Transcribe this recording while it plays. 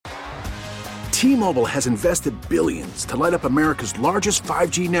T-Mobile has invested billions to light up America's largest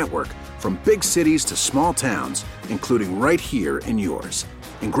 5G network, from big cities to small towns, including right here in yours.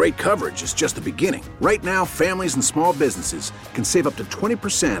 And great coverage is just the beginning. Right now, families and small businesses can save up to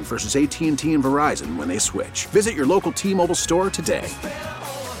 20% versus AT&T and Verizon when they switch. Visit your local T-Mobile store today.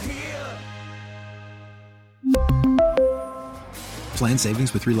 Plan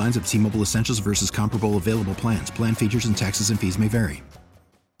savings with 3 lines of T-Mobile Essentials versus comparable available plans. Plan features and taxes and fees may vary.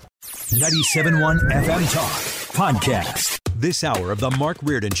 97.1 FM Talk Podcast. This hour of the Mark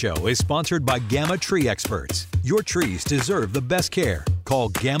Reardon Show is sponsored by Gamma Tree Experts. Your trees deserve the best care. Call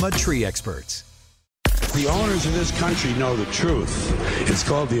Gamma Tree Experts. The owners of this country know the truth. It's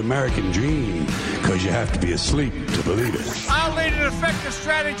called the American dream because you have to be asleep to believe it. I'll lead an effective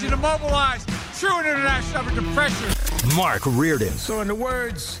strategy to mobilize true international effort to pressure. Mark Reardon. So in the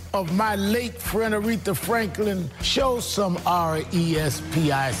words of my late friend Aretha Franklin, show some RESPICT.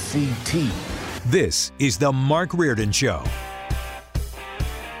 This is the Mark Reardon Show.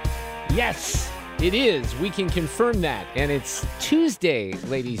 Yes, it is. We can confirm that. And it's Tuesday,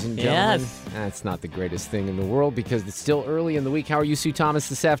 ladies and gentlemen. Yes. That's not the greatest thing in the world because it's still early in the week. How are you, Sue Thomas,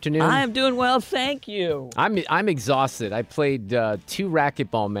 this afternoon? I am doing well, thank you. I'm exhausted. I played 2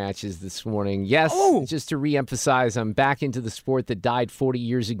 racquetball matches this morning. Yes, just to reemphasize, I'm back into the sport that died 40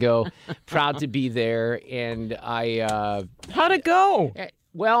 years ago. Proud to be there. And I... How'd it go?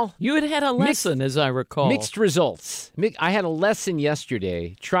 Well, you had a lesson, as I recall. Mixed results. I had a lesson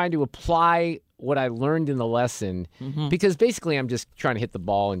yesterday trying to apply what I learned in the lesson because basically I'm just trying to hit the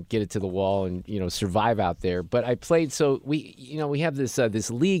ball and get it to the wall and, survive out there. But I played, so we have this this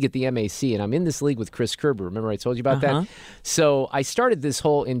league at the MAC, and I'm in this league with Chris Kerber. Remember I told you about that? So I started this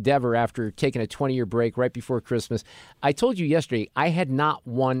whole endeavor after taking a 20-year break right before Christmas. I told you yesterday I had not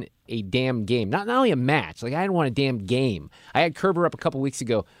won a damn game. Not only a match, like I hadn't won a damn game. I had Kerber up a couple weeks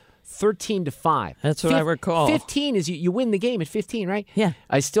ago, 13-5. That's what I recall. 15 is you win the game at 15, right? Yeah.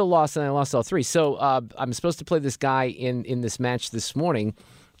 I still lost, and I lost all 3. So I'm supposed to play this guy in this match this morning.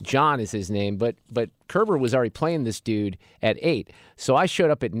 John is his name, but Kerber was already playing this dude at 8. So I showed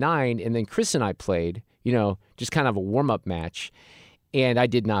up at 9, and then Chris and I played, just kind of a warm-up match, and I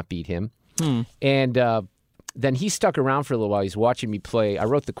did not beat him. And then he stuck around for a little while. He's watching me play. I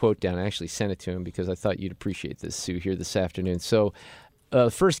wrote the quote down. I actually sent it to him because I thought you'd appreciate this, Sue, here this afternoon. So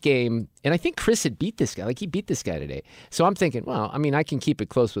first game, and I think Chris had beat this guy. Like, he beat this guy today. So I'm thinking, well, I mean, I can keep it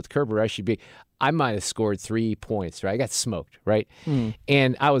close with Kerber. I might have scored 3 points, right? I got smoked, right?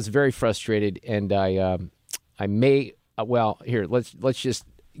 And I was very frustrated, and I may, here, let's just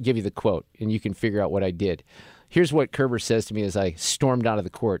give you the quote, and you can figure out what I did. Here's what Kerber says to me as I stormed out of the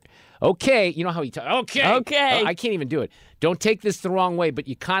court. Okay, you know how he talks. Okay. I can't even do it. Don't take this the wrong way, but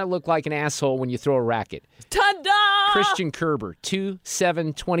you kind of look like an asshole when you throw a racket. Ta-da! Christian Kerber,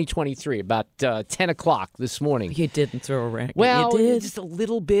 2/7/2023, about 10 o'clock this morning. You didn't throw a racket. Well, you did? Just a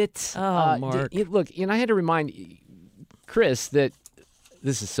little bit. Oh, Mark. Look, I had to remind Chris that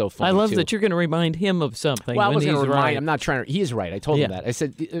this is so funny. I love too. that you're going to remind him of something. Well, I when wasn't going he's to remind. right. I'm not trying to. He is right. I told him that. I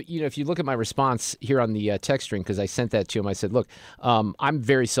said, if you look at my response here on the text string, because I sent that to him, I said, look, I'm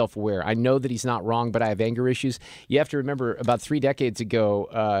very self-aware. I know that he's not wrong, but I have anger issues. You have to remember, about 3 decades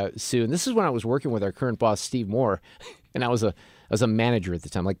ago, Sue, and this is when I was working with our current boss, Steve Moore, and I was a manager at the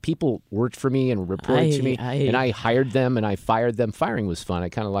time. Like, people worked for me and reported to me, and I hired them and I fired them. Firing was fun. I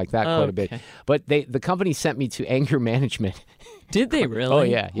kind of like that quite a bit. But the company sent me to anger management. Did they really? Oh,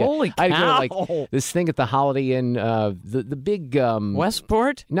 yeah. Holy cow. I had to go to, this thing at the Holiday Inn, the big...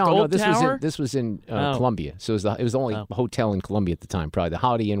 Westport? No, Tower? this was in Columbia. So it was the only hotel in Columbia at the time, probably. The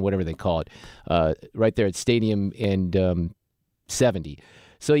Holiday Inn, whatever they call it, right there at Stadium and 70.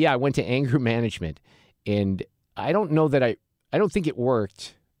 So, yeah, I went to anger management, and I don't know that I don't think it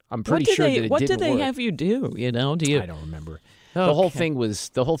worked. I'm pretty sure that it didn't work. What did they have you do? I don't remember. Okay. The whole thing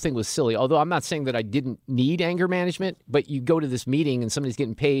was silly. Although I'm not saying that I didn't need anger management, but you go to this meeting and somebody's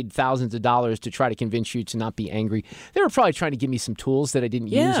getting paid thousands of dollars to try to convince you to not be angry. They were probably trying to give me some tools that I didn't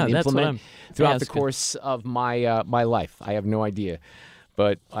use and implement throughout the course of my my life. I have no idea,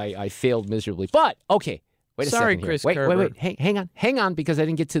 but I failed miserably. But okay, wait a second here. Chris wait, Kerber. Wait, hang on, because I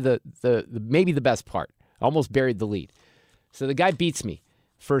didn't get to the maybe the best part. I almost buried the lead. So the guy beats me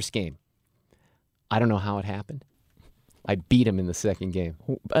first game. I don't know how it happened. I beat him in the second game.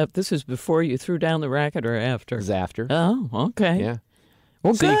 This is before you threw down the racket or after? It was after. Oh, okay. Yeah.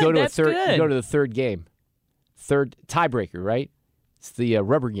 Well, so good. you go to That's a third. good. You go to the third game, third tiebreaker, right? It's the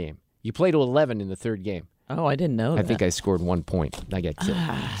rubber game. You play to 11 in the third game. Oh, I didn't know that. I think I scored 1 point. I get killed.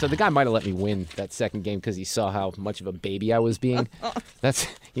 So the guy might have let me win that second game because he saw how much of a baby I was being.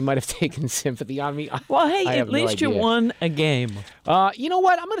 He might have taken sympathy on me. Well, hey, I at have no least you idea. won a game. You know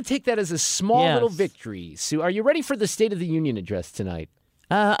what? I'm going to take that as a small Yes. little victory. Sue, are you ready for the State of the Union address tonight?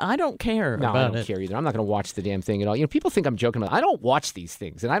 I don't care No, about I don't it. care either. I'm not going to watch the damn thing at all. You know, people think I'm joking about it. I don't watch these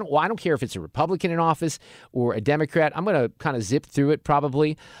things, and I don't care if it's a Republican in office or a Democrat. I'm going to kind of zip through it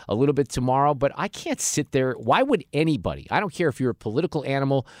probably a little bit tomorrow, but I can't sit there. Why would anybody? I don't care if you're a political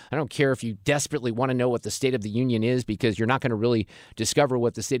animal. I don't care if you desperately want to know what the State of the Union is because you're not going to really discover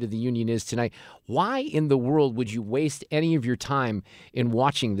what the State of the Union is tonight. Why in the world would you waste any of your time in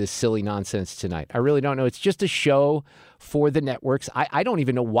watching this silly nonsense tonight? I really don't know. It's just a show for the networks. I don't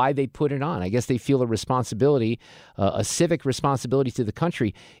even know why they put it on. I guess they feel a responsibility, a civic responsibility to the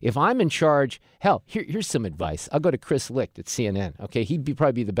country. If I'm in charge, hell, here's some advice. I'll go to Chris Licht at CNN. Okay, he'd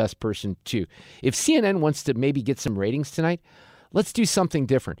probably be the best person too. If CNN wants to maybe get some ratings tonight, let's do something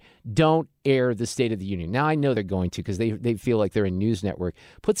different. Don't air the State of the Union. Now, I know they're going to because they feel like they're a news network.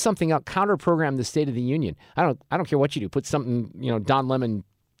 Put something out, counter-program the State of the Union. I don't care what you do. Put something, Don Lemon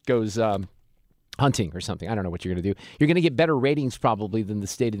goes hunting or something. I don't know what you're going to do. You're going to get better ratings probably than the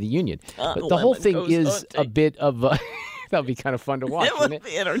State of the Union. But the whole thing is a bit of that would be kind of fun to watch, wouldn't it?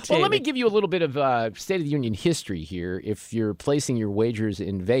 Be entertaining. Well, let me give you a little bit of State of the Union history here if you're placing your wagers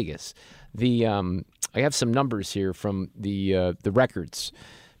in Vegas. I have some numbers here from the records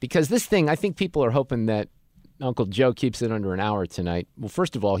because this thing, I think people are hoping that Uncle Joe keeps it under an hour tonight. Well,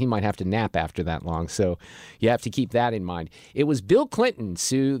 first of all, he might have to nap after that long, so you have to keep that in mind. It was Bill Clinton,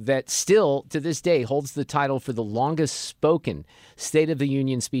 Sue, that still, to this day, holds the title for the longest spoken State of the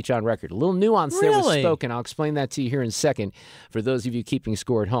Union speech on record. A little nuance there was spoken. I'll explain that to you here in a second for those of you keeping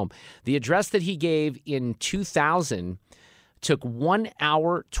score at home. The address that he gave in 2000 took 1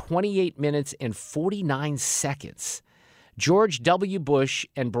 hour, 28 minutes, and 49 seconds. George W. Bush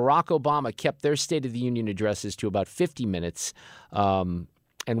and Barack Obama kept their State of the Union addresses to about 50 minutes and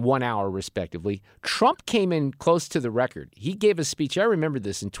 1 hour, respectively. Trump came in close to the record. He gave a speech, I remember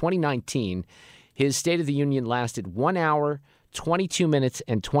this, in 2019. His State of the Union lasted 1 hour, 22 minutes,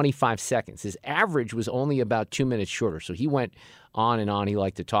 and 25 seconds. His average was only about 2 minutes shorter, so he went on and on. He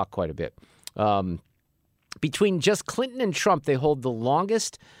liked to talk quite a bit. Between just Clinton and Trump, they hold the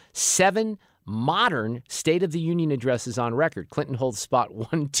longest 7 modern State of the Union addresses on record. Clinton holds spot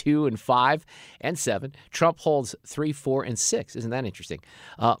 1, 2, and 5, and 7. Trump holds 3, 4, and 6. Isn't that interesting?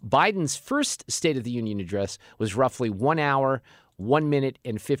 Biden's first State of the Union address was roughly 1 hour, 1 minute,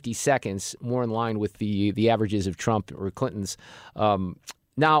 and 50 seconds, more in line with the averages of Trump or Clinton's.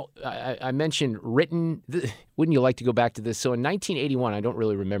 Now, I mentioned written. Wouldn't you like to go back to this? So in 1981, I don't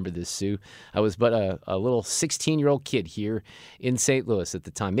really remember this, Sue. I was but a little 16-year-old kid here in St. Louis at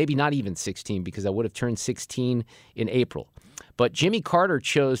the time. Maybe not even 16 because I would have turned 16 in April. But Jimmy Carter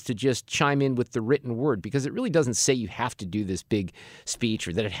chose to just chime in with the written word because it really doesn't say you have to do this big speech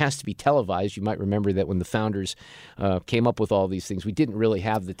or that it has to be televised. You might remember that when the founders came up with all these things, we didn't really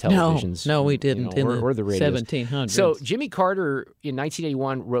have the televisions. No, we didn't or the radios. 1700s. So Jimmy Carter in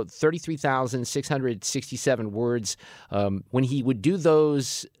 1981 wrote 33,667 words. When he would do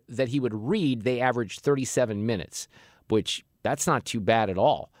those that he would read, they averaged 37 minutes, which that's not too bad at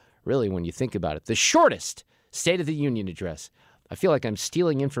all, really, when you think about it. The shortest State of the Union address. I feel like I'm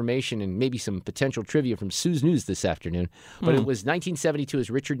stealing information and maybe some potential trivia from Sue's News this afternoon. But it was 1972 as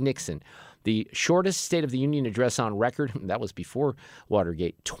Richard Nixon. The shortest State of the Union address on record, that was before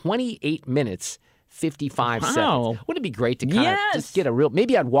Watergate, 28 minutes, 55 seconds. Wouldn't it be great to kind of just get a real...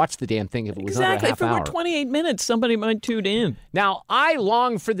 Maybe I'd watch the damn thing if it was under a half hour. If it were 28 minutes, somebody might tune in. Now, I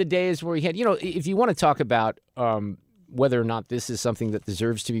long for the days where we had... if you want to talk about... whether or not this is something that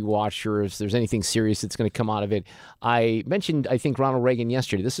deserves to be watched or if there's anything serious that's going to come out of it. I mentioned, I think, Ronald Reagan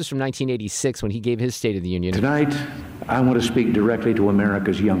yesterday. This is from 1986 when he gave his State of the Union. Tonight, I want to speak directly to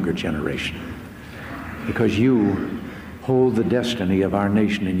America's younger generation because you hold the destiny of our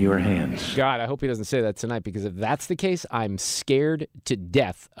nation in your hands. God, I hope he doesn't say that tonight because if that's the case, I'm scared to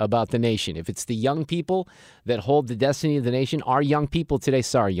death about the nation. If it's the young people that hold the destiny of the nation, our young people today,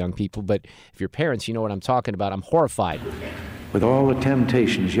 sorry, young people, but if you're parents, you know what I'm talking about. I'm horrified. With all the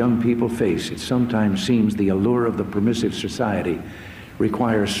temptations young people face, it sometimes seems the allure of the permissive society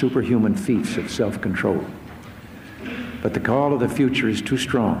requires superhuman feats of self-control. But the call of the future is too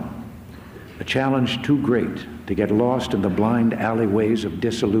strong, a challenge too great to get lost in the blind alleyways of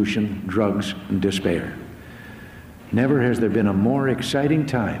dissolution, drugs, and despair. Never has there been a more exciting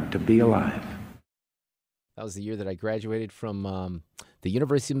time to be alive. That was the year that I graduated from the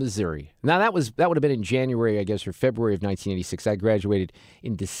University of Missouri. Now, that would have been in January, I guess, or February of 1986. I graduated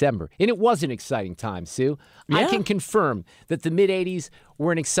in December. And it was an exciting time, Sue. Yeah. I can confirm that the mid-'80s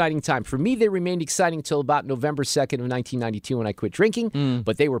were an exciting time. For me, they remained exciting until about November 2nd of 1992 when I quit drinking.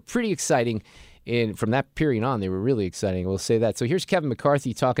 But they were pretty exciting. And from that period on, they were really exciting. We'll say that. So here's Kevin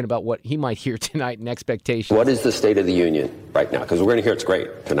McCarthy talking about what he might hear tonight and expectations. What is the state of the union right now? Because we're going to hear it's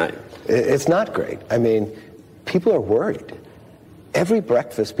great tonight. It's not great. I mean, people are worried. Every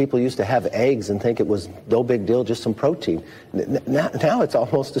breakfast, people used to have eggs and think it was no big deal, just some protein. Now it's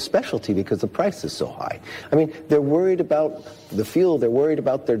almost a specialty because the price is so high. I mean, they're worried about the fuel. They're worried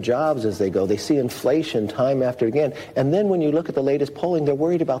about their jobs as they go. They see inflation time after again. And then when you look at the latest polling, they're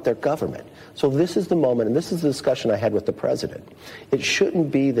worried about their government. So this is the moment, and this is the discussion I had with the president. It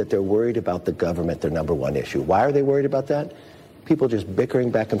shouldn't be that they're worried about the government, their number one issue. Why are they worried about that? People just bickering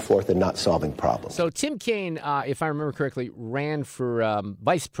back and forth and not solving problems. So Tim Kaine, if I remember correctly, ran for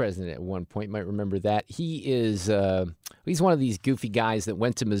vice president at one point. You might remember that. He's one of these goofy guys that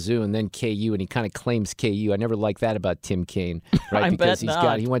went to Mizzou and then KU, and he kind of claims KU. I never liked that about Tim Kaine, right? Because he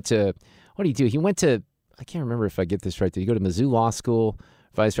went to, what did he do? He went to, I can't remember if I get this right. Did he go to Mizzou Law School?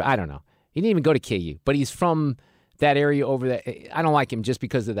 I don't know. He didn't even go to KU, but he's from that area over there. I don't like him just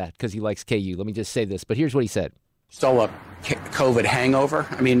because of that, because he likes KU. Let me just say this, but here's what he said. Still a COVID hangover.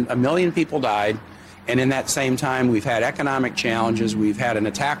 I mean, 1 million people died, and in that same time, we've had economic challenges. We've had an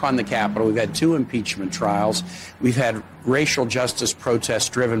attack on the Capitol. We've had 2 impeachment trials. We've had racial justice protests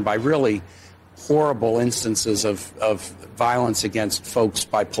driven by really horrible instances of violence against folks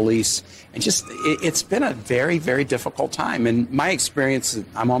by police. And just, it's been a very, very difficult time. And my experience,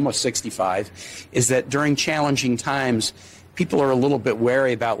 I'm almost 65, is that during challenging times, people are a little bit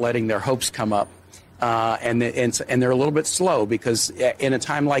wary about letting their hopes come up. And they're a little bit slow because in a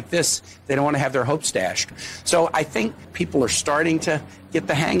time like this, they don't want to have their hopes dashed. So I think people are starting to get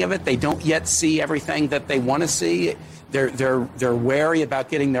the hang of it. They don't yet see everything that they want to see. They're wary about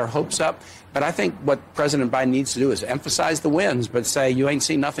getting their hopes up. But I think what President Biden needs to do is emphasize the wins, but say, you ain't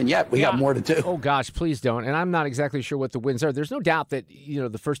seen nothing yet. We got more to do. Oh, gosh, please don't. And I'm not exactly sure what the wins are. There's no doubt that,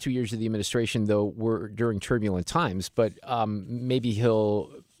 the first 2 years of the administration, though, were during turbulent times. But maybe he'll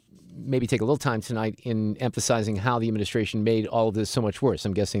take a little time tonight in emphasizing how the administration made all of this so much worse.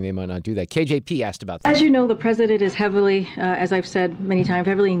 I'm guessing they might not do that. KJP asked about that. As you know, the president is heavily, as I've said many times,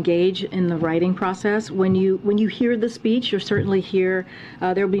 heavily engaged in the writing process. When you hear the speech, you'll certainly hear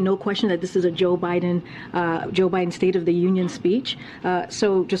there will be no question that this is a Joe Biden State of the Union speech.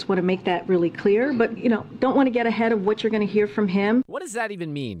 So just want to make that really clear. But, don't want to get ahead of what you're going to hear from him. What does that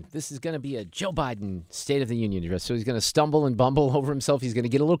even mean? This is going to be a Joe Biden State of the Union address. So he's going to stumble and bumble over himself. He's going to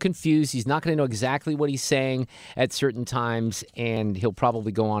get a little confused. He's not going to know exactly what he's saying at certain times, and he'll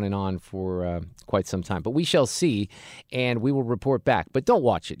probably go on and on for quite some time. But we shall see, and we will report back. But don't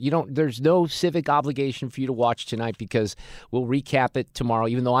watch it. There's no civic obligation for you to watch tonight because we'll recap it tomorrow,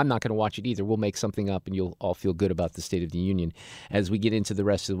 even though I'm not going to watch it either. We'll make something up, and you'll all feel good about the State of the Union as we get into the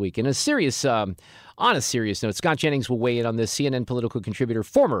rest of the week. And on a serious note, Scott Jennings will weigh in on this. CNN political contributor,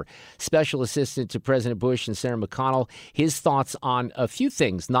 former special assistant to President Bush and Senator McConnell. His thoughts on a few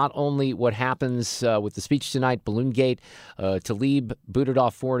things, not only what happens with the speech tonight, Balloongate, Tlaib booted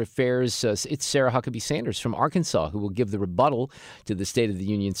off foreign affairs. It's Sarah Huckabee Sanders from Arkansas who will give the rebuttal to the State of the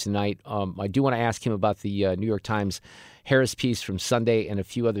Union tonight. I do want to ask him about the New York Times Harris piece from Sunday and a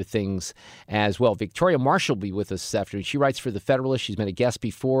few other things as well. Victoria Marshall will be with us this afternoon. She writes for The Federalist. She's been a guest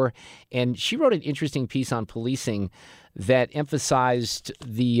before, and she wrote an interesting piece on policing that emphasized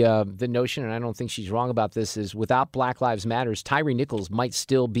the notion, and I don't think she's wrong about this, is without Black Lives Matter, Tyree Nichols might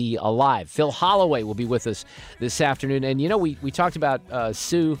still be alive. Phil Holloway will be with us this afternoon. And, we talked about,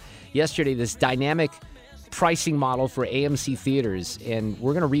 Sue, yesterday, this dynamic pricing model for AMC theaters, and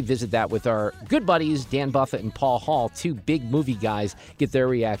we're going to revisit that with our good buddies Dan Buffett and Paul Hall, 2 big movie guys, get their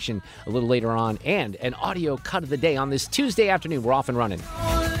reaction a little later on, and an audio cut of the day on this Tuesday afternoon. We're off and running.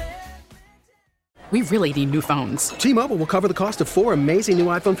 We really need new phones. T-Mobile will cover the cost of 4 amazing new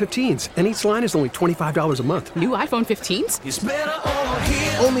iPhone 15s, and each line is only $25 a month. New iPhone 15s? It's better over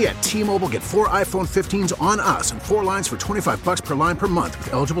here. Only at T-Mobile, get 4 iPhone 15s on us and 4 lines for $25 per line per month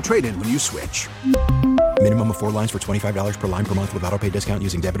with eligible trade-in when you switch. Minimum of 4 lines for $25 per line per month with autopay discount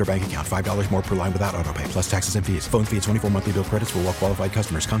using debit or bank account. $5 more per line without autopay, plus taxes and fees. Phone fee at 24 monthly bill credits for well-qualified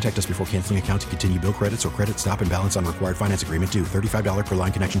customers. Contact us before canceling account to continue bill credits or credit stop and balance on required finance agreement due. $35 per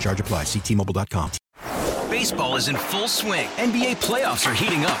line connection charge applies. See T-Mobile.com. Baseball is in full swing. NBA playoffs are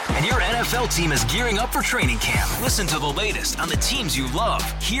heating up, and your NFL team is gearing up for training camp. Listen to the latest on the teams you love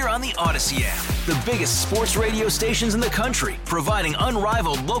here on the Odyssey app. The biggest sports radio stations in the country, providing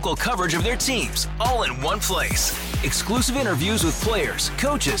unrivaled local coverage of their teams, all in one place. Exclusive interviews with players,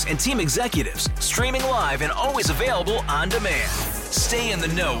 coaches, and team executives, streaming live and always available on demand. Stay in the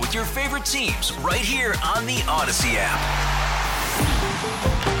know with your favorite teams right here on the Odyssey app.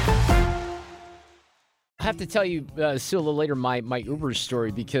 I have to tell you, Sue, a little later, my Uber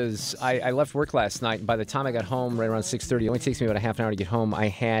story, because I left work last night, and by the time I got home, right around 6:30, it only takes me about a half an hour to get home, I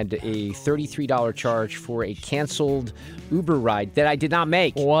had a $33 charge for a canceled Uber ride that I did not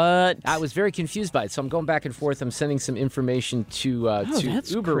make. What? I was very confused by it, so I'm going back and forth. I'm sending some information to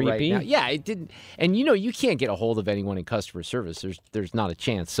that's Uber creepy. right now. Yeah, it didn't. And, you can't get a hold of anyone in customer service. There's not a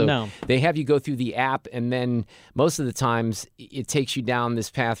chance. So they have you go through the app, and then most of the times it takes you down this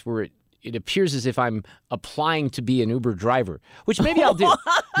path where it appears as if I'm applying to be an Uber driver, which maybe I'll do.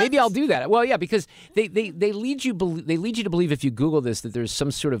 Maybe I'll do that. Well, yeah, because they lead you to believe if you Google this that there's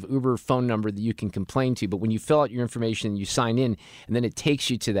some sort of Uber phone number that you can complain to. But when you fill out your information and you sign in, and then it takes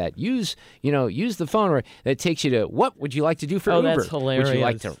you to that use the phone, or that takes you to what would you like to do for Uber? That's hilarious. Would you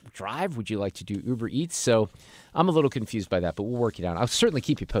like to drive? Would you like to do Uber Eats? So I'm a little confused by that, but we'll work it out. I'll certainly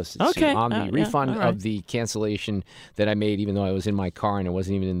keep you posted Sue, on the refund of the cancellation that I made, even though I was in my car and I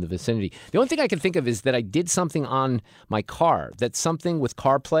wasn't even in the vicinity. The only thing I can think of is that I did something on my car. That's something with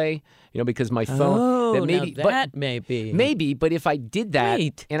CarPlay, because my phone. Maybe, but if I did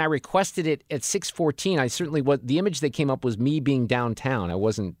that and I requested it at 6:14, I certainly the image that came up was me being downtown. I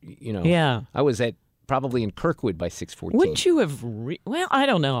wasn't, Yeah. I was probably in Kirkwood by 6:14. Wouldn't you have? Well, I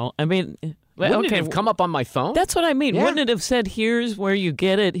don't know. I mean. Wouldn't it have come up on my phone? That's what I mean. Yeah. Wouldn't it have said, "Here's where you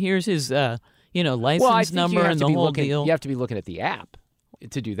get it. Here's his, license number and the whole deal"? You have to be looking at the app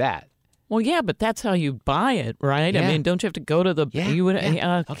to do that. Well, yeah, but that's how you buy it, right? Yeah. I mean, don't you have to go to the?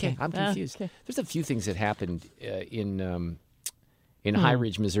 Okay, I'm confused. Okay. There's a few things that happened in High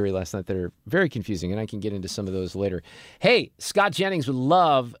Ridge, Missouri last night that are very confusing, and I can get into some of those later. Hey, Scott Jennings would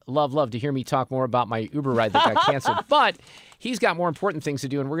love to hear me talk more about my Uber ride that got canceled, but he's got more important things to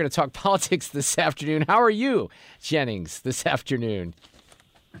do, and we're going to talk politics this afternoon. How are you, Jennings, this afternoon?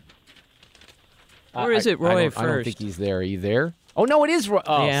 Or is it Roy first? I don't think he's there. Are you there? Oh, no, it is Roy.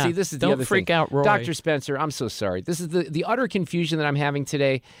 Oh, yeah. See, this is the Don't other freak thing. out, Roy. Dr. Spencer, I'm so sorry. This is the utter confusion that I'm having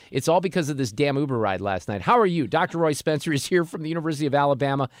today. It's all because of this damn Uber ride last night. How are you? Dr. Roy Spencer is here from the University of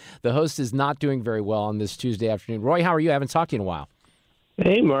Alabama. The host is not doing very well on this Tuesday afternoon. Roy, how are you? I haven't talked to you in a while.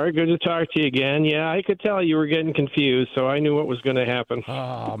 Hey, Mark. Good to talk to you again. Yeah, I could tell you were getting confused, so I knew what was going to happen.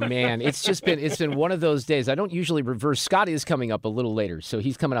 Oh, man. It's been one of those days. I don't usually reverse. Scott is coming up a little later, so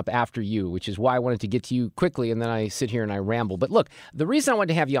he's coming up after you, which is why I wanted to get to you quickly, and then I sit here and I ramble. But look, the reason I wanted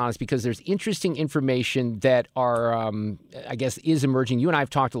to have you on is because there's interesting information that is emerging. You and I have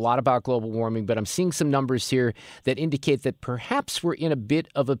talked a lot about global warming, but I'm seeing some numbers here that indicate that perhaps we're in a bit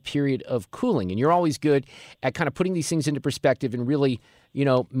of a period of cooling. And you're always good at kind of putting these things into perspective and really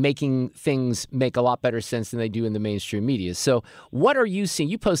making things make a lot better sense than they do in the mainstream media. So what are you seeing?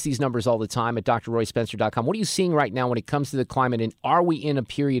 You post these numbers all the time at drroyspencer.com. What are you seeing right now when it comes to the climate, and are we in a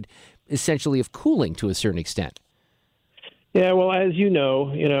period essentially of cooling to a certain extent? Yeah, well, as you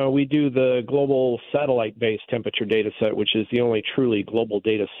know, we do the global satellite-based temperature data set, which is the only truly global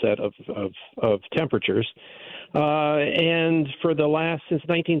data set of temperatures. And for since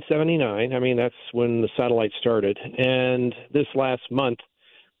 1979, I mean, that's when the satellite started. And this last month,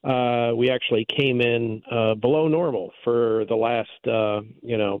 we actually came in below normal for the last,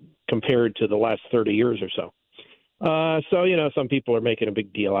 compared to the last 30 years or so. Some people are making a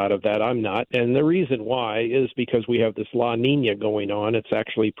big deal out of that. I'm not. And the reason why is because we have this La Nina going on. It's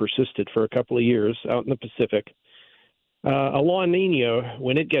actually persisted for a couple of years out in the Pacific. A La Nina,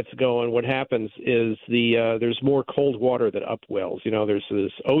 when it gets going, what happens is there's more cold water that upwells. There's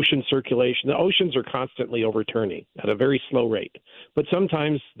this ocean circulation. The oceans are constantly overturning at a very slow rate. But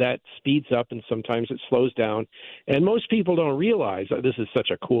sometimes that speeds up and sometimes it slows down. And most people don't realize, this is such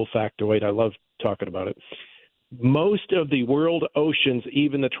a cool factoid. I love talking about it. Most of the world oceans,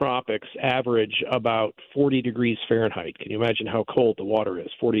 even the tropics, average about 40 degrees Fahrenheit. Can you imagine how cold the water is?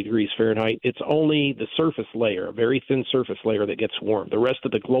 40 degrees Fahrenheit. It's only the surface layer, a very thin surface layer, that gets warm. The rest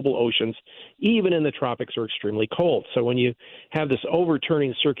of the global oceans, even in the tropics, are extremely cold. So when you have this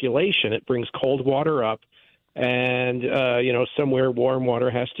overturning circulation, it brings cold water up, and somewhere warm water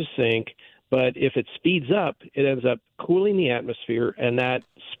has to sink. But if it speeds up, it ends up cooling the atmosphere, and that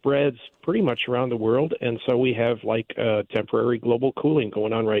spreads pretty much around the world. And so we have temporary global cooling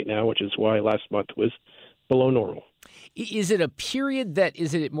going on right now, which is why last month was below normal. Is it a period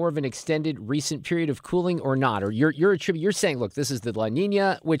is it more of an extended recent period of cooling or not? Or you're saying, look, this is the La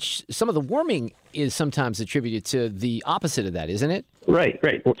Nina, which some of the warming is sometimes attributed to the opposite of that, isn't it? Right.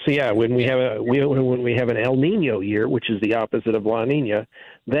 So yeah, when we have an El Nino year, which is the opposite of La Nina,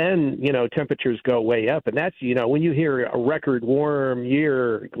 then temperatures go way up, and that's when you hear a record warm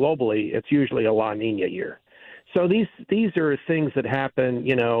year globally, it's usually a La Nina year. So these are things that happen,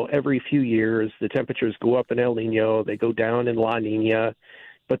 every few years. The temperatures go up in El Nino, they go down in La Nina,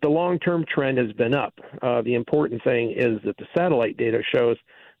 but the long-term trend has been up. The important thing is that the satellite data shows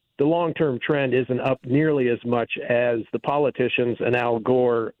the long-term trend isn't up nearly as much as the politicians and Al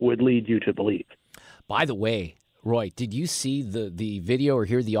Gore would lead you to believe. By the way, Roy, did you see the video or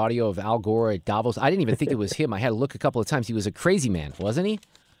hear the audio of Al Gore at Davos? I didn't even think it was him. I had to look a couple of times. He was a crazy man, wasn't he?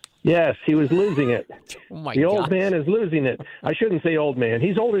 Yes, he was losing it. Oh my the God. Old man is losing it. I shouldn't say old man.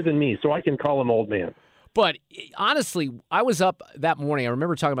 He's older than me, so I can call him old man. But honestly, I was up that morning. I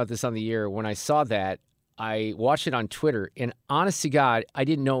remember talking about this on the air. When I saw that, I watched it on Twitter, and honest to God, I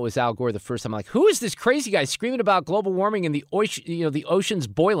didn't know it was Al Gore the first time. I'm like, who is this crazy guy screaming about global warming and the oceans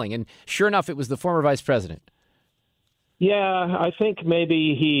boiling? And sure enough, it was the former vice president. Yeah, I think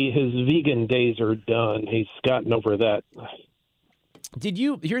maybe his vegan days are done. He's gotten over that.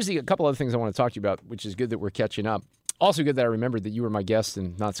 Here's a couple other things I want to talk to you about, which is good that we're catching up. Also good that I remembered that you were my guest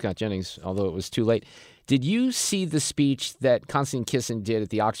and not Scott Jennings, although it was too late. Did you see the speech that Konstantin Kisin did at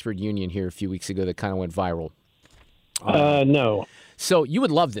the Oxford Union here a few weeks ago that kind of went viral? No. So you would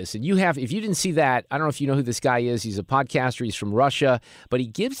love this. And if you didn't see that, I don't know if you know who this guy is. He's a podcaster. He's from Russia. But he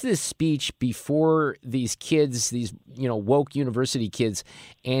gives this speech before these kids, these woke university kids.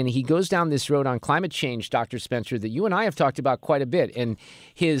 And he goes down this road on climate change, Dr. Spencer, that you and I have talked about quite a bit. And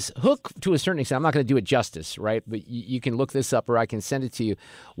his hook, to a certain extent, I'm not going to do it justice, right? But you can look this up or I can send it to you,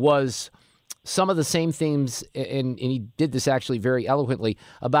 was some of the same themes, and he did this actually very eloquently,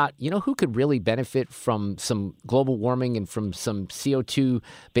 about, who could really benefit from some global warming and from some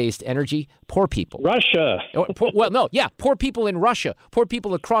CO2-based energy? Poor people. Russia. Poor people in Russia, poor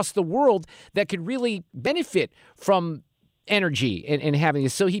people across the world that could really benefit from energy and having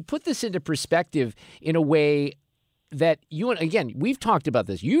this. So he put this into perspective in a way that we've talked about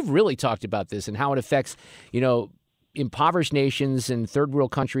this. You've really talked about this and how it affects, impoverished nations and third world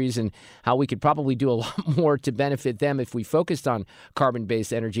countries, and how we could probably do a lot more to benefit them if we focused on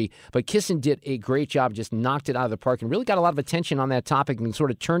carbon-based energy. But Kisin did a great job, just knocked it out of the park and really got a lot of attention on that topic and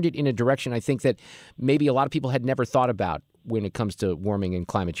sort of turned it in a direction I think that maybe a lot of people had never thought about when it comes to warming and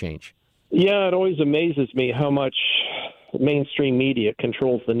climate change. Yeah, it always amazes me how much mainstream media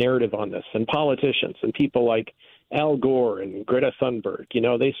controls the narrative on this, and politicians and people like Al Gore and Greta Thunberg.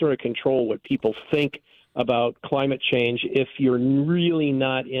 They sort of control what people think about climate change if you're really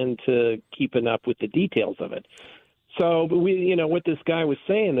not into keeping up with the details of it. So, what this guy was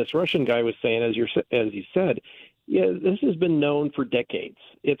saying, this Russian guy was saying, as you said, this has been known for decades.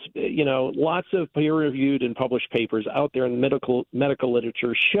 It's, lots of peer-reviewed and published papers out there in the medical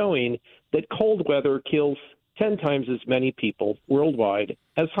literature showing that cold weather kills 10 times as many people worldwide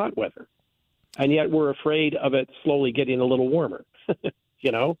as hot weather. And yet we're afraid of it slowly getting a little warmer,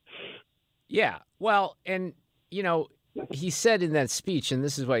 Yeah. Well, and, he said in that speech, and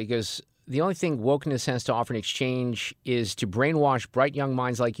this is why he goes, the only thing wokeness has to offer in exchange is to brainwash bright young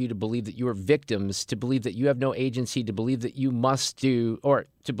minds like you to believe that you are victims, to believe that you have no agency, to believe that you must do, or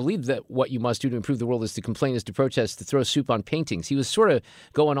to believe that what you must do to improve the world is to complain, is to protest, to throw soup on paintings. He was sort of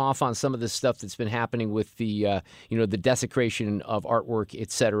going off on some of this stuff that's been happening with the, the desecration of artwork,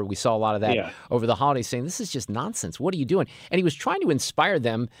 et cetera. We saw a lot of that over the holidays, saying this is just nonsense. What are you doing? And he was trying to inspire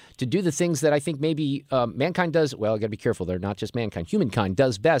them to do the things that I think maybe mankind does. Well, I got to be careful. They're not just mankind. Humankind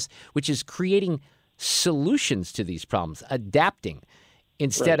does best, which is creating solutions to these problems, adapting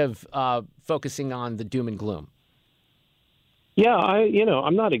instead of focusing on the doom and gloom. Yeah,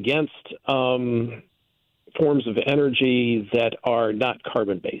 I'm not against forms of energy that are not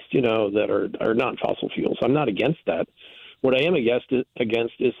carbon-based, that are not fossil fuels. I'm not against that. What I am against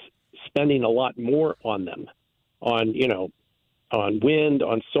is spending a lot more on them, on wind,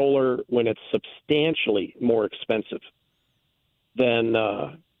 on solar, when it's substantially more expensive than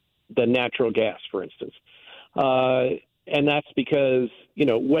natural gas, for instance. And that's because,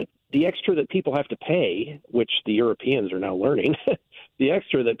 what the extra that people have to pay, which the Europeans are now learning, the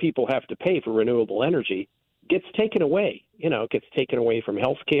extra that people have to pay for renewable energy gets taken away. Gets taken away from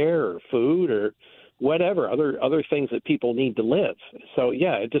healthcare or food or whatever, other things that people need to live. So,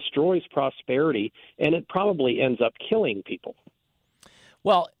 yeah, it destroys prosperity, and it probably ends up killing people.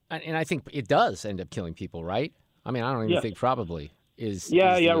 Well, and I think it does end up killing people, right? I mean, I don't even think probably.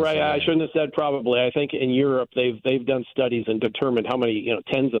 Right. I shouldn't have said probably. I think in Europe they've done studies and determined how many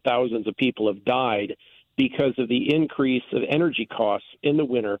tens of thousands of people have died because of the increase of energy costs in the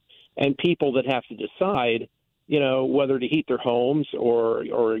winter, and people that have to decide whether to heat their homes or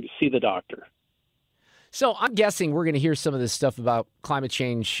see the doctor. So I'm guessing we're going to hear some of this stuff about climate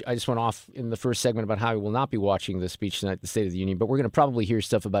change. I just went off in the first segment about how we will not be watching the speech tonight, the State of the Union, but we're going to probably hear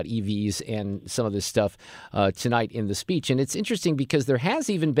stuff about EVs and some of this stuff tonight in the speech. And it's interesting because there has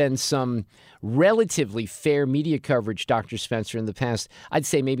even been some relatively fair media coverage, Dr. Spencer, in the past, I'd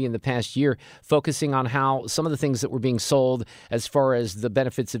say maybe in the past year, focusing on how some of the things that were being sold as far as the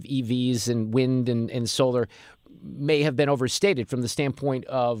benefits of EVs and wind and solar may have been overstated from the standpoint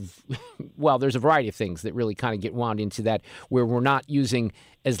of, well, there's a variety of things that really kind of get wound into that, where we're not using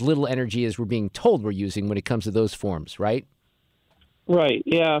as little energy as we're being told we're using when it comes to those forms, right? Right,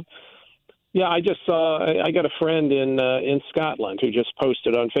 yeah. Yeah, I just saw, I got a friend in Scotland who just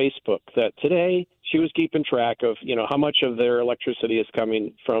posted on Facebook that today she was keeping track of, how much of their electricity is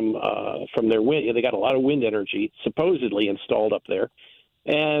coming from their wind. They got a lot of wind energy supposedly installed up there.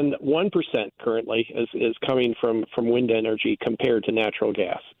 And 1% currently is coming from wind energy compared to natural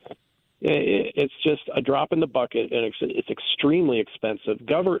gas. It's just a drop in the bucket, and it's extremely expensive.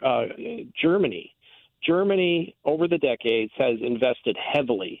 Germany, over the decades, has invested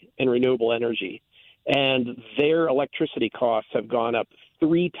heavily in renewable energy, and their electricity costs have gone up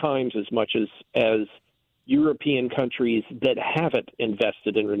 3 times as much as European countries that haven't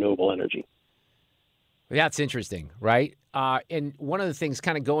invested in renewable energy. That's interesting, right? And one of the things,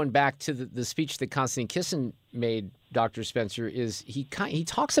 kind of going back to the speech that Konstantin Kisin made, Dr. Spencer, is he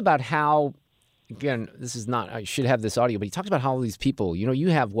talks about how, again, this is not, I should have this audio, but he talks about how all these people, you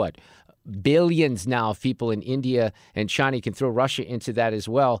have what? Billions now of people in India and China. You can throw Russia into that as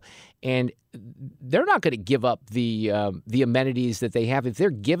well. And they're not going to give up the amenities that they have if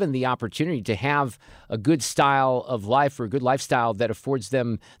they're given the opportunity to have a good style of life or a good lifestyle that affords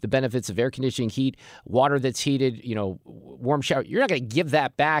them the benefits of air conditioning, heat, water that's heated, warm shower. You're not going to give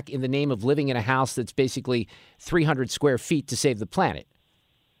that back in the name of living in a house that's basically 300 square feet to save the planet.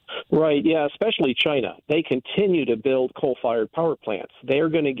 Right, yeah, especially China. They continue to build coal-fired power plants. They're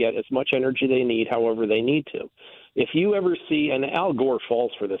going to get as much energy they need however they need to. If you ever see, and Al Gore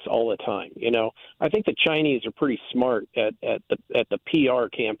falls for this all the time, I think the Chinese are pretty smart at the PR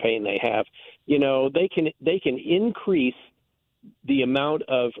campaign they have. They can increase the amount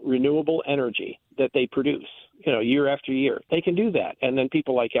of renewable energy that they produce, year after year. They can do that. And then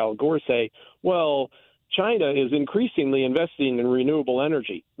people like Al Gore say, well, China is increasingly investing in renewable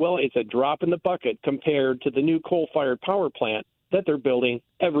energy. Well, it's a drop in the bucket compared to the new coal-fired power plant that they're building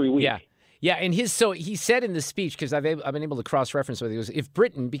every week. Yeah, and he said in the speech, because I've been able to cross-reference with it, he goes, if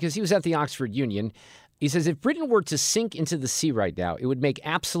Britain, because he was at the Oxford Union, he says, if Britain were to sink into the sea right now, it would make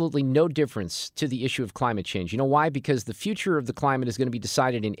absolutely no difference to the issue of climate change. You know why? Because the future of the climate is going to be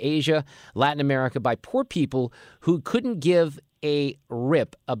decided in Asia, Latin America, by poor people who couldn't give a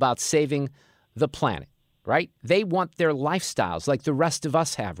rip about saving the planet. Right? They want their lifestyles like the rest of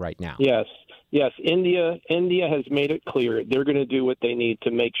us have right now. Yes. India has made it clear they're going to do what they need to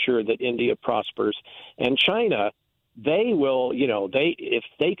make sure that India prospers. And China, they will, if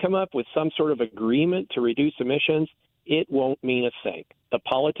they come up with some sort of agreement to reduce emissions, it won't mean a thing. The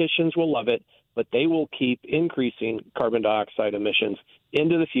politicians will love it, but they will keep increasing carbon dioxide emissions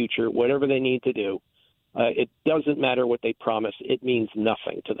into the future, whatever they need to do. It doesn't matter what they promise. It means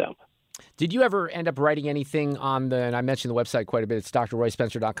nothing to them. Did you ever end up writing anything on and I mentioned the website quite a bit, it's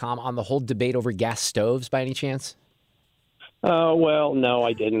drroyspencer.com, on the whole debate over gas stoves by any chance? Well, no,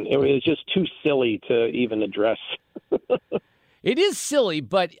 I didn't. It was just too silly to even address. It is silly,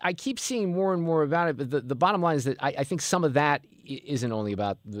 but I keep seeing more and more about it. But the bottom line is that I think some of that isn't only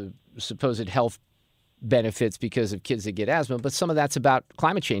about the supposed health benefits because of kids that get asthma, but some of that's about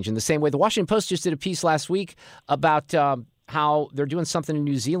climate change. In the same way, the Washington Post just did a piece last week about how they're doing something in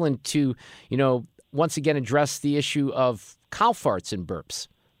New Zealand to, once again address the issue of cow farts and burps.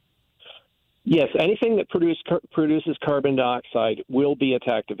 Yes, anything that produces carbon dioxide will be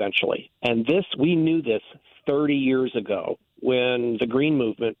attacked eventually. And we knew this 30 years ago when the Green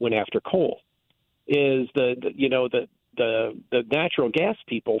Movement went after coal. Is the natural gas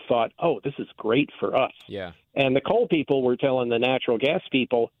people thought, oh, this is great for us. Yeah. And the coal people were telling the natural gas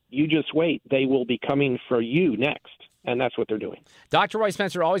people, you just wait, they will be coming for you next. And that's what they're doing. Dr. Roy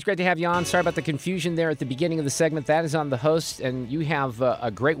Spencer, always great to have you on. Sorry about the confusion there at the beginning of the segment. That is on the host, and you have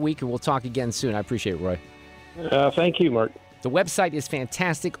a great week, and we'll talk again soon. I appreciate it, Roy. Thank you, Mark. The website is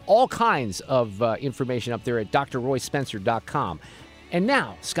fantastic. All kinds of information up there at drroyspencer.com. And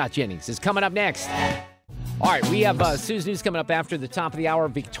now, Scott Jennings is coming up next. All right, we have Sue's News coming up after the top of the hour.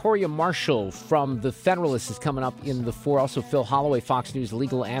 Victoria Marshall from The Federalist is coming up in the 4. Also, Phil Holloway, Fox News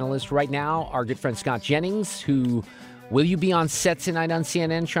legal analyst. Right now, our good friend Scott Jennings, who, will you be on set tonight on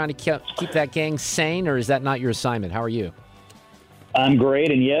CNN trying to keep that gang sane, or is that not your assignment? How are you? I'm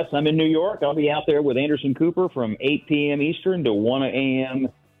great, and yes, I'm in New York. I'll be out there with Anderson Cooper from 8 p.m. Eastern to 1 a.m.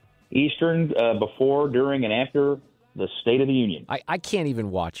 Eastern before, during, and after the State of the Union. I can't even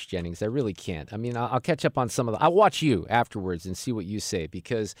watch, Jennings. I really can't. I mean, I'll catch up on some of I'll watch you afterwards and see what you say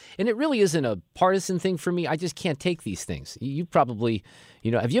and it really isn't a partisan thing for me. I just can't take these things. You probably,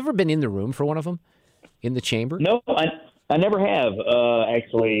 have you ever been in the room for one of them? In the chamber? No, I never have,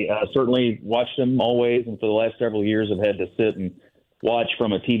 actually. Certainly watched them always, and for the last several years I've had to sit and watch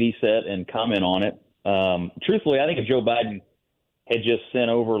from a TV set and comment on it. Truthfully, I think if Joe Biden had just sent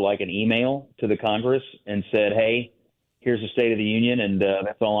over like an email to the Congress and said, hey, here's the State of the Union, and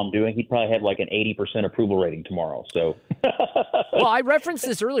that's all I'm doing, he'd probably have like an 80% approval rating tomorrow. So, well, I referenced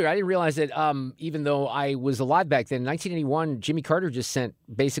this earlier. I didn't realize that even though I was alive back then, in 1981, Jimmy Carter just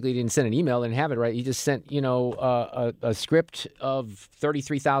didn't send an email, didn't have it right. He just sent, a script of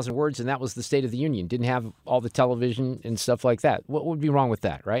 33,000 words, and that was the State of the Union. Didn't have all the television and stuff like that. What would be wrong with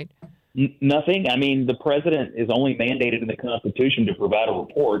that, right? Nothing. I mean, the president is only mandated in the Constitution to provide a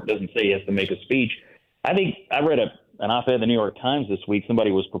report. It doesn't say he has to make a speech. I think I read an op-ed in the New York Times this week. Somebody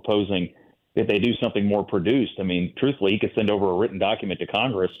was proposing that they do something more produced. I mean, truthfully, he could send over a written document to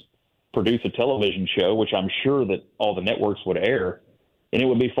Congress, produce a television show, which I'm sure that all the networks would air, and it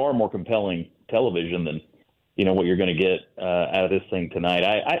would be far more compelling television than, what you're going to get out of this thing tonight.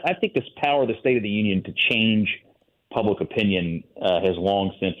 I think this power of the State of the Union to change public opinion has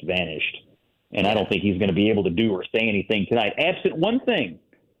long since vanished, and I don't think he's going to be able to do or say anything tonight, absent one thing,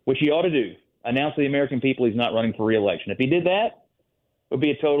 which he ought to do: announce to the American people he's not running for re-election. If he did that, it would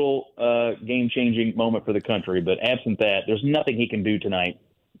be a total game-changing moment for the country. But absent that, there's nothing he can do tonight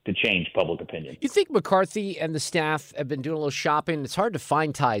to change public opinion. You think McCarthy and the staff have been doing a little shopping? It's hard to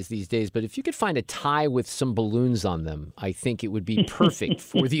find ties these days, but if you could find a tie with some balloons on them, I think it would be perfect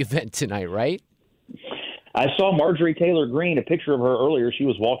for the event tonight, right? I saw Marjorie Taylor Greene, a picture of her earlier. She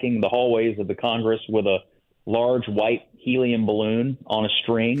was walking the hallways of the Congress with a large white helium balloon on a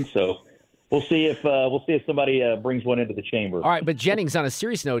string. So we'll see if somebody brings one into the chamber. All right, but Jennings, on a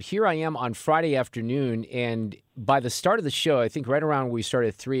serious note, here I am on Friday afternoon, and by the start of the show, I think right around when we started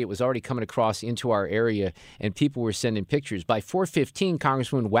at 3, it was already coming across into our area, and people were sending pictures. By 4:15,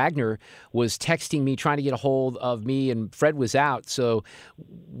 Congresswoman Wagner was texting me, trying to get a hold of me, and Fred was out, so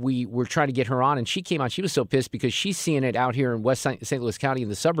we were trying to get her on, and she came on. She was so pissed because she's seeing it out here in West St. Louis County in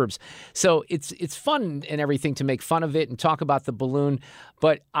the suburbs. So it's fun and everything to make fun of it and talk about the balloon,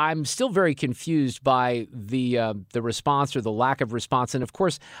 but I'm still very confused by the response or the lack of response. And, of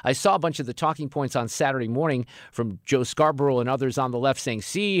course, I saw a bunch of the talking points on Saturday morning from Joe Scarborough and others on the left saying,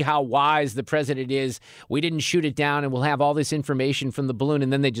 see how wise the president is. We didn't shoot it down, and we'll have all this information from the balloon,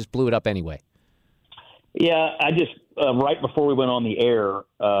 and then they just blew it up anyway. Yeah, I just, right before we went on the air,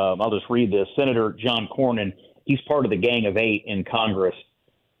 I'll just read this. Senator John Cornyn, he's part of the Gang of 8 in Congress,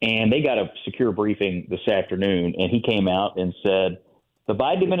 and they got a secure briefing this afternoon, and he came out and said, the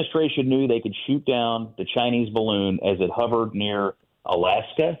Biden administration knew they could shoot down the Chinese balloon as it hovered near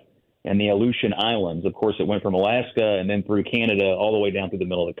Alaska and the Aleutian Islands. Of course, it went from Alaska and then through Canada all the way down through the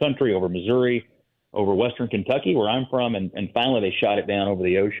middle of the country, over Missouri, over western Kentucky, where I'm from, and finally they shot it down over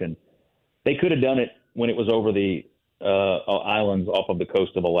the ocean. They could have done it when it was over the islands off of the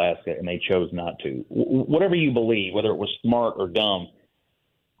coast of Alaska, and they chose not to. Whatever you believe, whether it was smart or dumb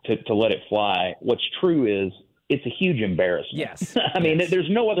to let it fly, what's true is it's a huge embarrassment. Yes. I mean, there's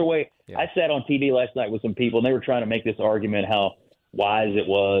no other way. Yeah. I sat on TV last night with some people, and they were trying to make this argument how wise it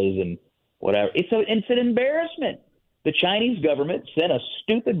was and whatever. It's an embarrassment. The Chinese government sent a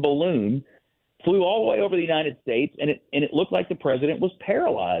stupid balloon, flew all the way over the United States, and it looked like the president was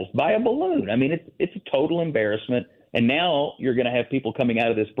paralyzed by a balloon. I mean, it's a total embarrassment. And now you're going to have people coming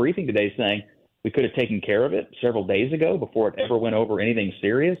out of this briefing today saying we could have taken care of it several days ago before it ever went over anything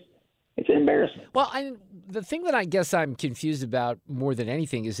serious. It's an embarrassment. Well, the thing that I guess I'm confused about more than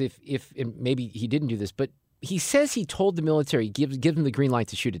anything is if maybe he didn't do this, but he says he told the military, give them the green light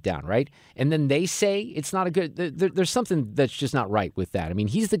to shoot it down, right? And then they say it's not a good there's something that's just not right with that. I mean,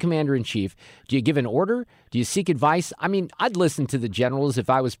 he's the commander-in-chief. Do you give an order? Do you seek advice? I mean, I'd listen to the generals if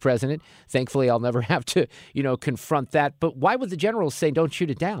I was president. Thankfully, I'll never have to, confront that. But why would the generals say don't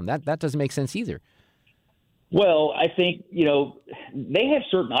shoot it down? That doesn't make sense either. Well, I think, they have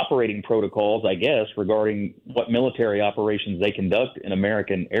certain operating protocols, I guess, regarding what military operations they conduct in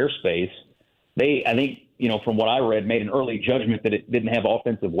American airspace. They, I think, from what I read, made an early judgment that it didn't have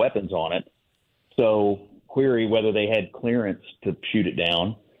offensive weapons on it. So query whether they had clearance to shoot it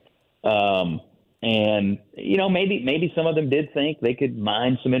down. And, you know, maybe some of them did think they could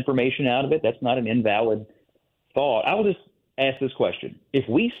mine some information out of it. That's not an invalid thought. I will just ask this question. If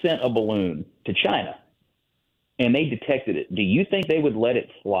we sent a balloon to China and they detected it, do you think they would let it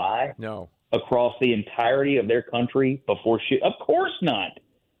fly across the entirety of their country before shoot? Of course not.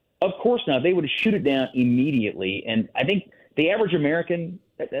 Of course not. They would shoot it down immediately. And I think the average American,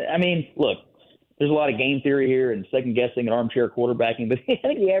 I mean, look, there's a lot of game theory here and second guessing and armchair quarterbacking, but I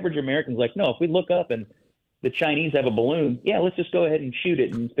think the average American's like, no, if we look up and the Chinese have a balloon, yeah, let's just go ahead and shoot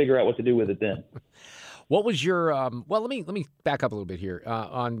it and figure out what to do with it then. What was your well, let me back up a little bit here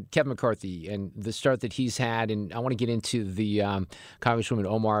on Kevin McCarthy and the start that he's had, and I want to get into the Congresswoman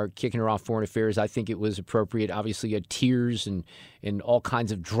Omar kicking her off Foreign Affairs. I think it was appropriate. Obviously, you had tears and all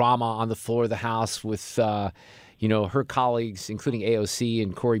kinds of drama on the floor of the House with her colleagues, including AOC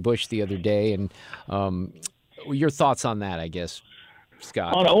and Cori Bush the other day. And your thoughts on that, I guess,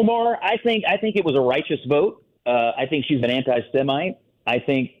 Scott? On Omar, I think it was a righteous vote. I think she's an anti-Semite. I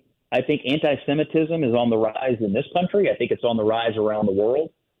think anti-Semitism is on the rise in this country. I think it's on the rise around the world.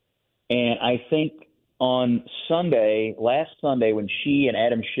 And I think on last Sunday, when she and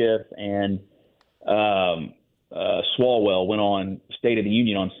Adam Schiff and Swalwell went on State of the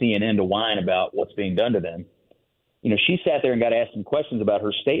Union on CNN to whine about what's being done to them, you know, she sat there and got asked some questions about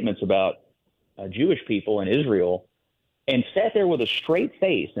her statements about Jewish people in Israel and sat there with a straight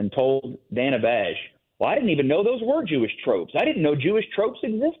face and told Dana Bash, well, I didn't even know those were Jewish tropes. I didn't know Jewish tropes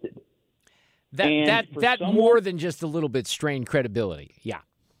existed. That more than just a little bit strained credibility. Yeah.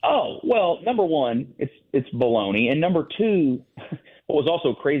 Oh, well, number one, it's baloney. And number two, what was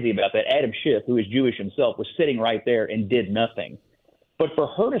also crazy about that, Adam Schiff, who is Jewish himself, was sitting right there and did nothing. But for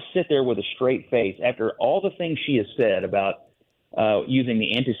her to sit there with a straight face after all the things she has said about using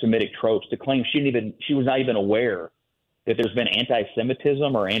the anti-Semitic tropes to claim she was not even aware that there's been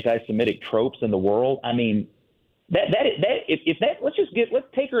anti-Semitism or anti-Semitic tropes in the world. I mean, let's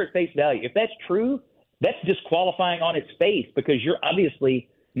take her at face value. If that's true, that's disqualifying on its face because you're obviously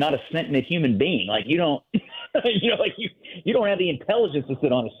not a sentient human being. Like you don't, you don't have the intelligence to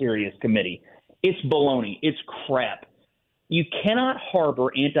sit on a serious committee. It's baloney. It's crap. You cannot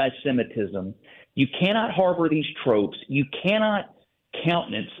harbor anti-Semitism. You cannot harbor these tropes. You cannot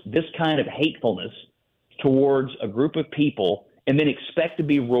countenance this kind of hatefulness towards a group of people and then expect to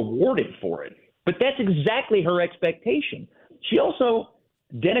be rewarded for it. But that's exactly her expectation. She also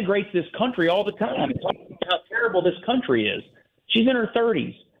denigrates this country all the time and talks about how terrible this country is. She's in her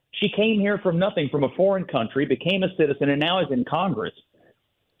 30s. She came here from nothing, from a foreign country, became a citizen, and now is in Congress.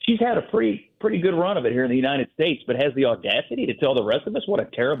 She's had a pretty good run of it here in the United States, but has the audacity to tell the rest of us what a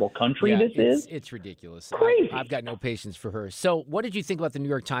terrible country this is. It's ridiculous. Crazy. I've got no patience for her. So what did you think about the New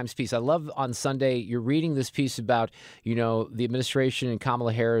York Times piece? I love on Sunday you're reading this piece about, the administration and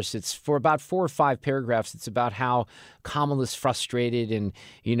Kamala Harris. It's for about 4 or 5 paragraphs. It's about how Kamala's frustrated and,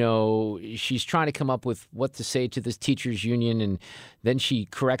 she's trying to come up with what to say to this teachers union, and then she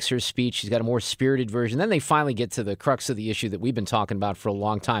corrects her speech. She's got a more spirited version. Then they finally get to the crux of the issue that we've been talking about for a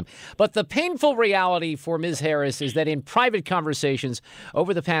long time. But the painful reality for Ms. Harris is that in private conversations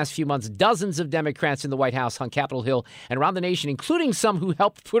over the past few months, dozens of Democrats in the White House, on Capitol Hill, and around the nation, including some who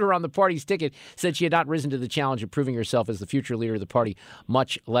helped put her on the party's ticket, said she had not risen to the challenge of proving herself as the future leader of the party,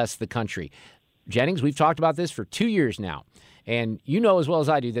 much less the country. Jennings, we've talked about this for 2 years now. And you know as well as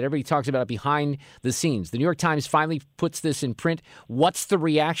I do that everybody talks about it behind the scenes. The New York Times finally puts this in print. What's the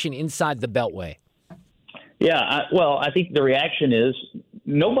reaction inside the Beltway? Yeah, I think the reaction is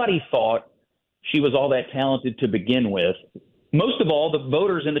nobody thought she was all that talented to begin with. Most of all, the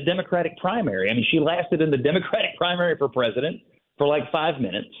voters in the Democratic primary. I mean, she lasted in the Democratic primary for president for like 5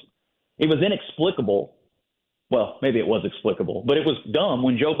 minutes. It was inexplicable. Well, maybe it was explicable, but it was dumb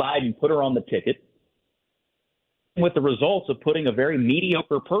when Joe Biden put her on the ticket with the results of putting a very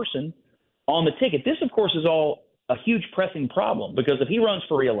mediocre person on the ticket. This, of course, is all a huge pressing problem because if he runs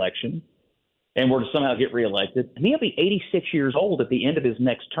for re-election and were to somehow get reelected, he'll be 86 years old at the end of his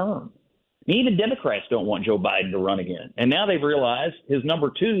next term. I mean, even Democrats don't want Joe Biden to run again. And now they've realized his number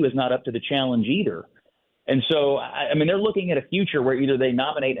 2 is not up to the challenge either. And so, I mean, they're looking at a future where either they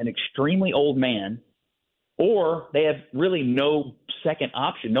nominate an extremely old man or they have really no second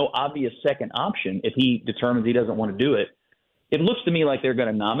option, no obvious second option if he determines he doesn't want to do it. It looks to me like they're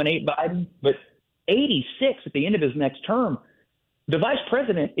going to nominate Biden, but 86 at the end of his next term, the vice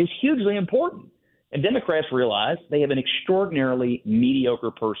president is hugely important. And Democrats realize they have an extraordinarily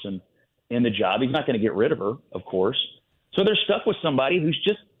mediocre person in the job. He's not going to get rid of her, of course. So they're stuck with somebody who's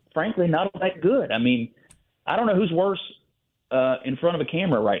just, frankly, not that good. I mean, I don't know who's worse, in front of a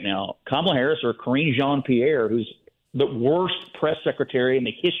camera right now, Kamala Harris or Karine Jean-Pierre, who's the worst press secretary in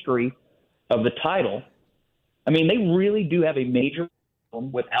the history of the title. I mean, they really do have a major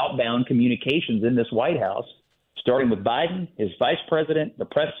problem with outbound communications in this White House, starting with Biden, his vice president, the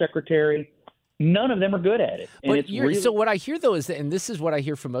press secretary. None of them are good at it. And it's really... So what I hear, though, is that, and this is what I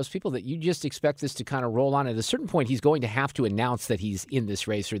hear from most people, that you just expect this to kind of roll on. At a certain point, he's going to have to announce that he's in this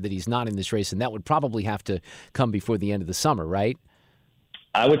race or that he's not in this race, and that would probably have to come before the end of the summer, right?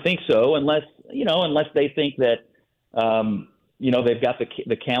 I would think so, unless they think that, they've got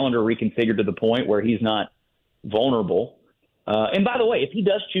the calendar reconfigured to the point where he's not vulnerable. And by the way, if he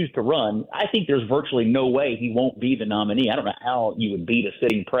does choose to run, I think there's virtually no way he won't be the nominee. I don't know how you would beat a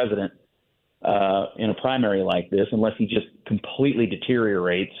sitting president in a primary like this unless he just completely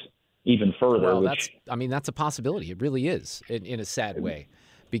deteriorates even further. Well, that's a possibility. It really is in a sad way,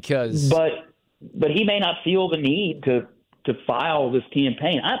 because. But he may not feel the need to file this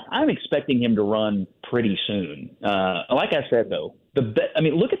campaign. I'm expecting him to run pretty soon. Like I said, though,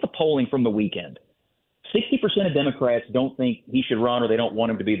 look at the polling from the weekend. 60% of Democrats don't think he should run, or they don't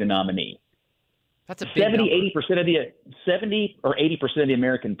want him to be the nominee. That's a big 70 or 80% of the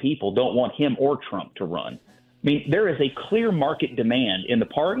American people don't want him or Trump to run. I mean, there is a clear market demand in the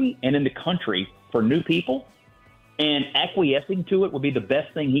party and in the country for new people, and acquiescing to it would be the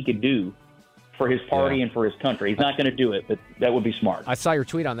best thing he could do for his party and for his country. He's not going to do it, but that would be smart. I saw your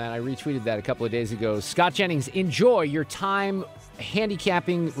tweet on that. I retweeted that a couple of days ago. Scott Jennings, enjoy your time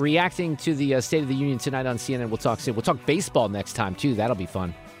handicapping, reacting to the State of the Union tonight on CNN. We'll talk soon. We'll talk baseball next time, too. That'll be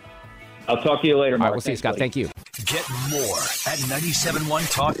fun. I'll talk to you later, Mark. All right, we'll see you, Scott. Thank you. Get more at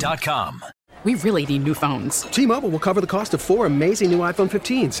 971talk.com. We really need new phones. T-Mobile will cover the cost of 4 amazing new iPhone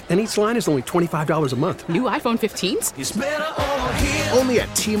 15s, and each line is only $25 a month. New iPhone 15s? It's better over here. Only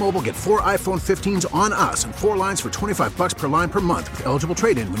at T-Mobile, get 4 iPhone 15s on us and 4 lines for $25 per line per month with eligible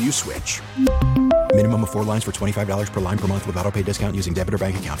trade-in when you switch. Minimum of 4 lines for $25 per line per month with autopay discount using debit or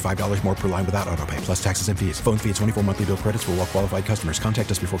bank account. $5 more per line without autopay, plus taxes and fees. Phone fee at 24 monthly bill credits for well-qualified customers. Contact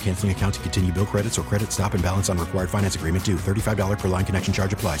us before canceling account to continue bill credits or credit stop and balance on required finance agreement due. $35 per line connection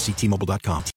charge applies. See T-Mobile.com.